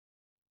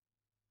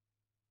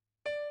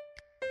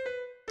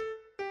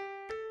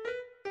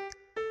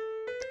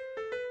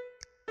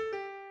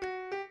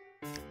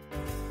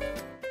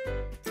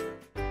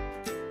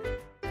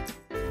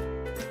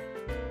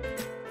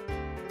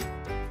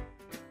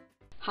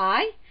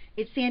Hi,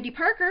 it's Sandy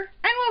Parker,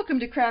 and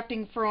welcome to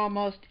Crafting for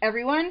Almost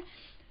Everyone.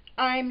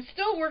 I'm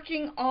still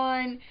working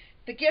on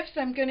the gifts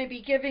I'm going to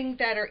be giving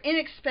that are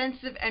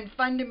inexpensive and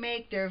fun to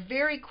make. They're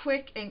very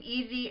quick and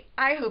easy.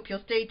 I hope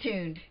you'll stay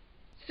tuned.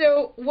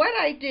 So what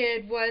I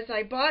did was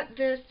I bought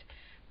this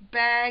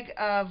bag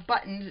of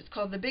buttons. It's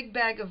called the Big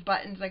Bag of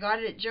Buttons. I got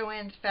it at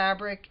Joann's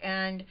Fabric,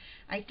 and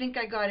I think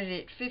I got it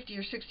at 50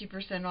 or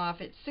 60%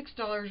 off. It's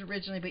 $6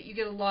 originally, but you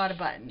get a lot of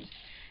buttons.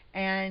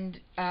 And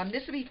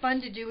this would be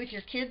fun to do with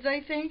your kids, I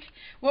think.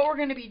 What we're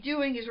going to be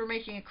doing is we're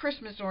making a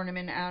Christmas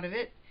ornament out of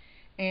it.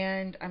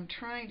 And I'm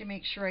trying to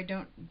make sure I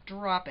don't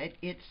drop it.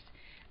 It's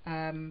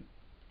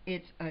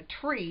a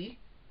tree,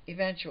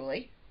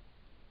 eventually.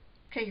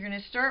 Okay, you're going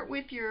to start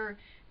with your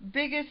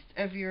biggest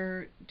of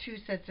your two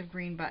sets of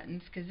green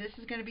buttons, because this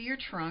is going to be your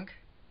trunk.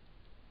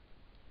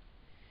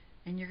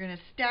 And you're going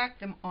to stack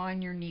them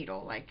on your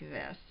needle like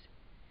this.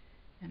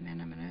 And then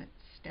I'm going to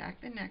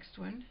stack the next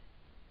one.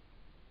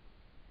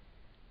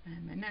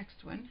 And the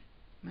next one.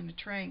 I'm going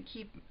to try and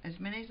keep as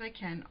many as I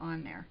can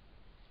on there.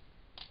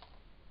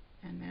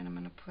 And then I'm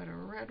going to put a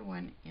red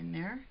one in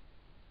there.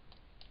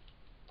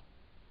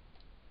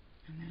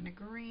 And then a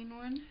green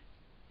one.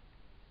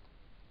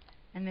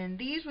 And then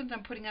these ones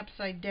I'm putting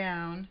upside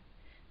down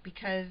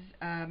because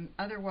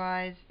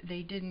otherwise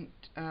they didn't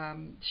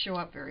show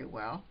up very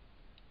well.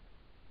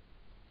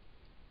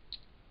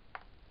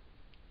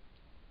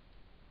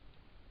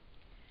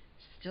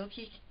 Still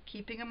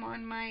keeping them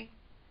on my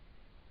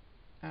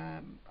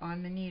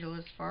on the needle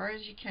as far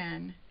as you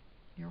can.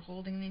 You're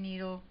holding the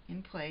needle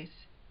in place.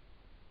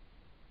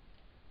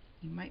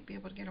 You might be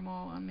able to get them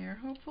all on there.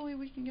 Hopefully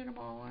we can get them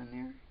all on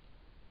there.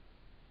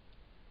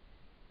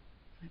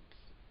 Let's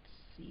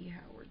see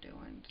how we're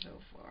doing so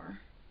far.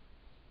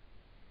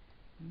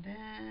 And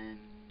then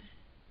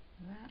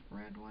that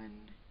red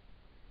one,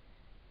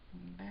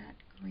 and that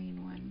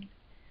green one,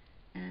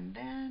 and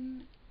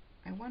then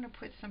I want to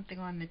put something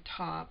on the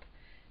top.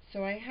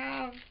 So I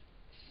have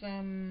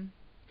some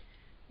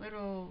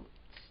little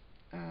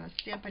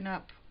Stampin'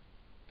 Up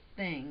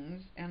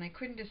things, and I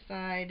couldn't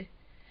decide.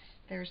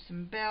 There's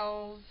some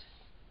bells.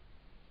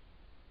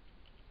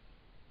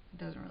 It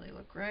doesn't really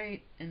look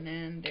right. And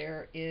then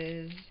there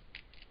is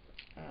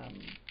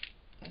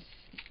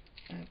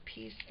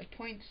a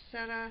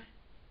poinsettia.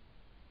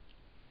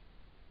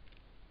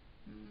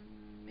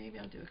 Maybe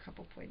I'll do a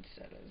couple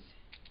poinsettias.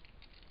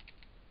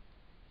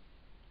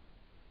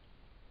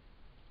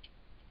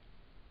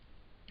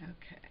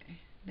 Okay,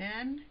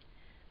 then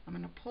I'm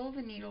going to pull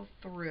the needle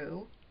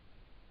through,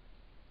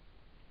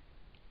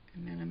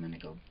 and then I'm going to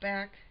go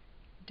back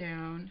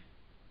down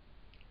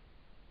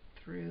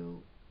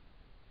through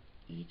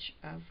each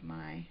of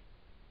my,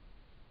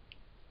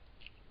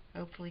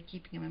 hopefully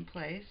keeping them in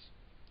place.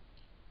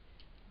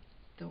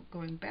 So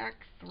going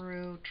back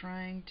through,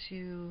 trying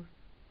to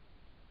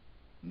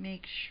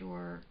make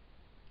sure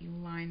you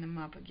line them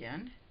up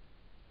again.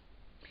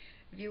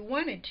 If you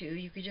wanted to,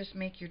 you could just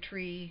make your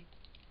tree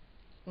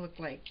look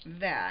like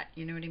that,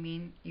 you know what I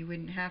mean? You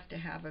wouldn't have to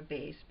have a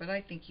base, but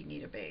I think you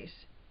need a base.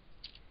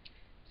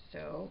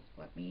 So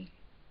let me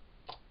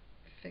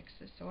fix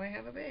this so I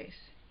have a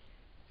base.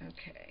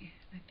 Okay,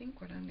 I think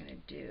what I'm going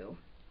to do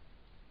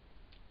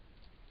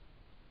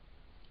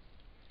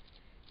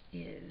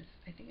is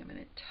I think I'm going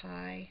to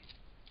tie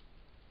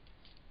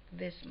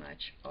this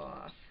much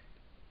off.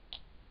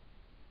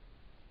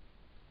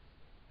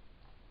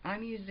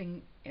 I'm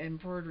using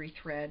embroidery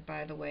thread,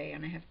 by the way,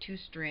 and I have 2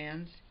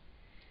 strands.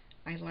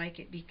 I like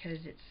it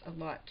because it's a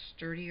lot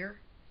sturdier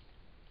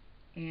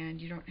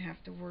and you don't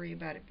have to worry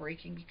about it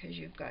breaking because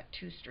you've got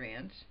 2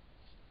 strands.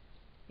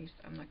 At least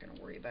I'm not going to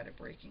worry about it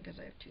breaking because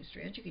I have 2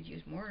 strands. You could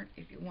use more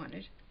if you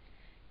wanted.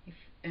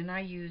 And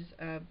I use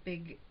a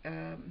big,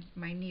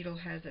 my needle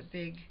has a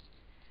big,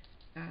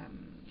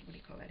 what do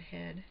you call that,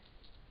 head?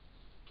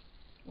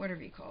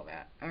 Whatever you call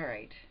that.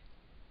 Alright.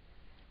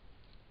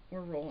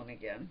 We're rolling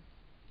again.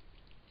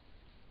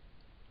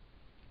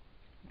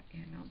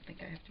 And I don't think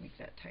I have to make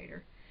that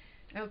tighter.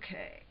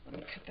 Okay, let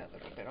me cut that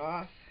little bit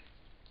off.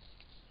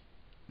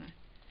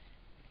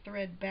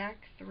 Thread back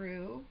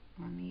through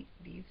on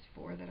these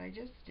 4 that I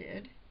just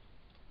did.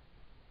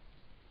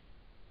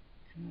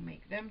 And we'll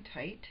make them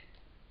tight.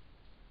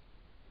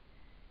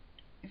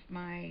 If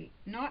my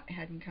knot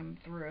hadn't come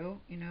through,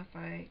 you know, if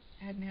I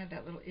hadn't had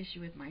that little issue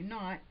with my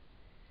knot,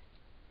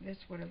 this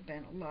would have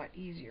been a lot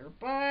easier.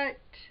 But,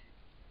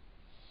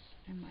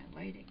 and my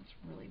lighting's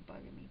really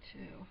bugging me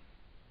too.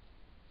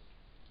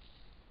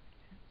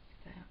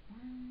 That's that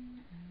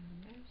one,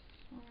 and this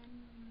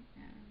one,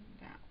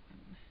 and that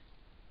one.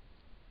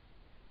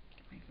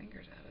 Get my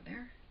fingers out of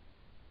there.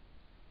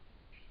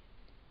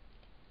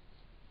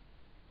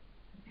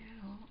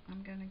 Now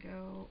I'm going to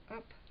go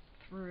up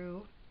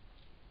through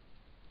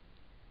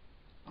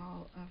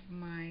all of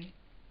my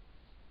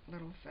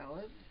little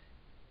fellas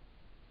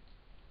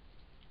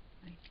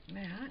like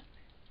that.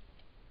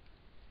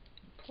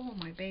 Pull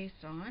my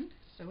base on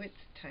so it's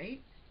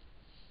tight.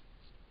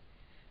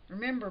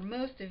 Remember,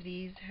 most of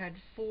these had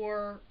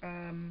 4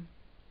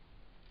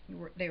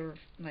 they were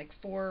like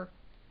 4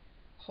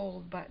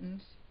 hold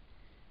buttons,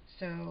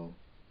 so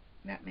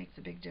that makes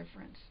a big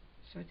difference.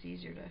 So it's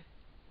easier to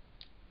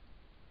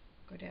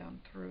go down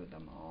through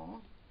them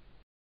all.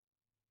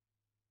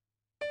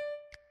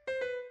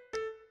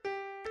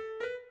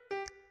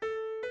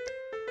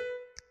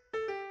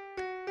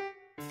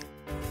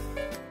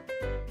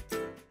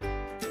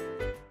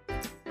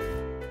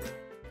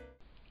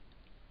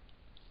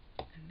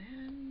 And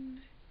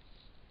then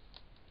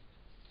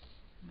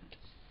I'm going to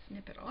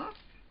snip it off.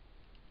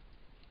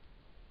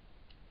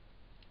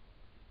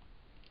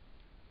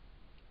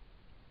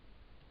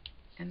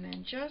 And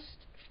then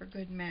just for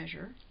good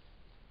measure,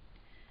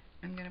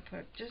 I'm going to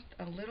put just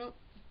a little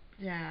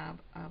dab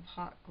of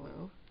hot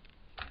glue.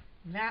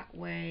 That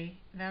way,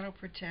 that'll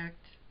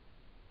protect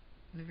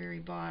the very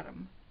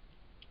bottom.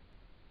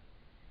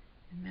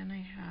 And then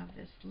I have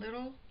this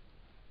little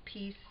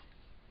piece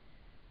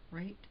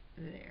right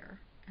there.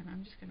 And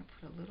I'm just going to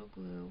put a little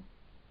glue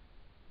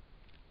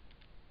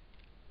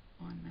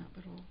on that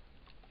little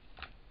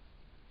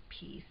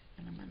piece.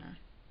 And I'm going to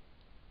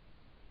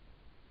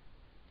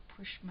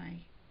push my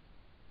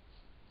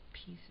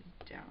pieces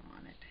down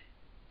on it.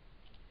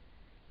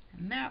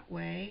 And that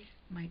way,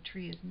 my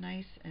tree is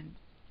nice and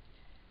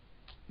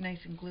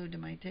glued to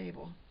my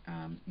table,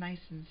 nice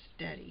and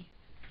steady.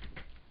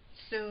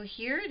 So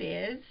here it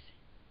is.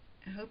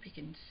 I hope you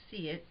can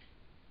see it.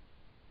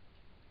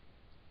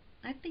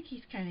 I think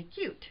he's kind of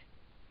cute.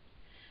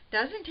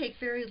 Doesn't take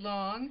very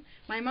long.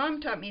 My mom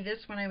taught me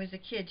this when I was a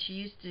kid. She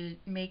used to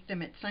make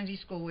them at Sunday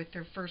school with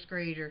her first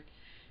grader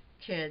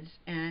kids,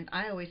 and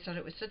I always thought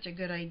it was such a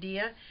good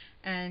idea,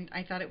 and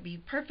I thought it would be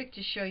perfect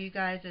to show you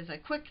guys as a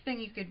quick thing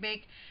you could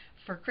make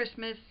for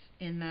Christmas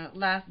in the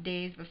last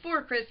days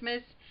before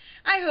Christmas.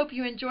 I hope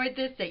you enjoyed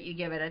this, that you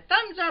give it a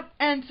thumbs up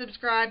and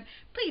subscribe.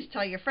 Please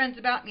tell your friends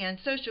about me on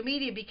social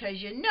media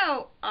because you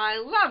know I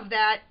love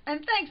that.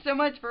 And thanks so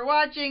much for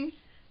watching.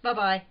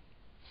 Bye-bye.